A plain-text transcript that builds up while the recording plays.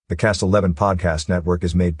The Cast 11 Podcast Network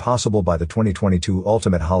is made possible by the 2022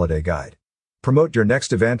 Ultimate Holiday Guide. Promote your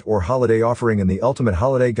next event or holiday offering in the Ultimate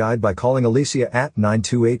Holiday Guide by calling Alicia at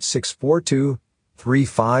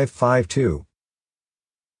 928-642-3552.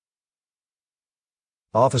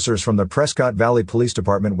 Officers from the Prescott Valley Police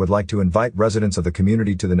Department would like to invite residents of the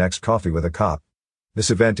community to the next Coffee with a Cop. This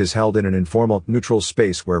event is held in an informal, neutral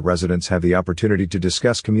space where residents have the opportunity to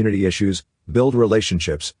discuss community issues, build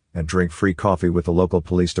relationships, and drink free coffee with the local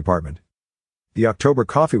police department. The October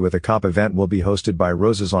Coffee with a Cop event will be hosted by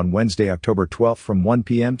Roses on Wednesday, October 12th from 1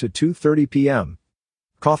 p.m. to 2:30 p.m.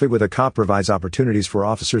 Coffee with a Cop provides opportunities for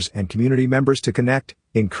officers and community members to connect,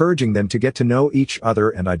 encouraging them to get to know each other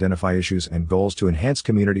and identify issues and goals to enhance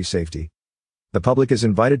community safety. The public is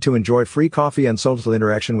invited to enjoy free coffee and social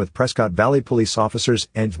interaction with Prescott Valley police officers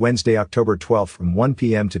and Wednesday, October 12th from 1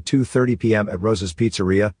 p.m. to 2:30 p.m. at Rose's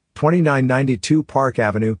Pizzeria, 2992 Park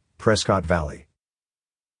Avenue, Prescott Valley.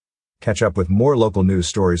 Catch up with more local news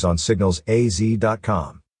stories on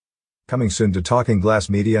signalsaz.com. Coming soon to Talking Glass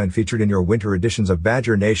Media and featured in your winter editions of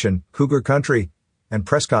Badger Nation, Cougar Country, and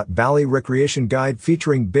Prescott Valley Recreation Guide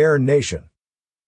featuring Bear Nation.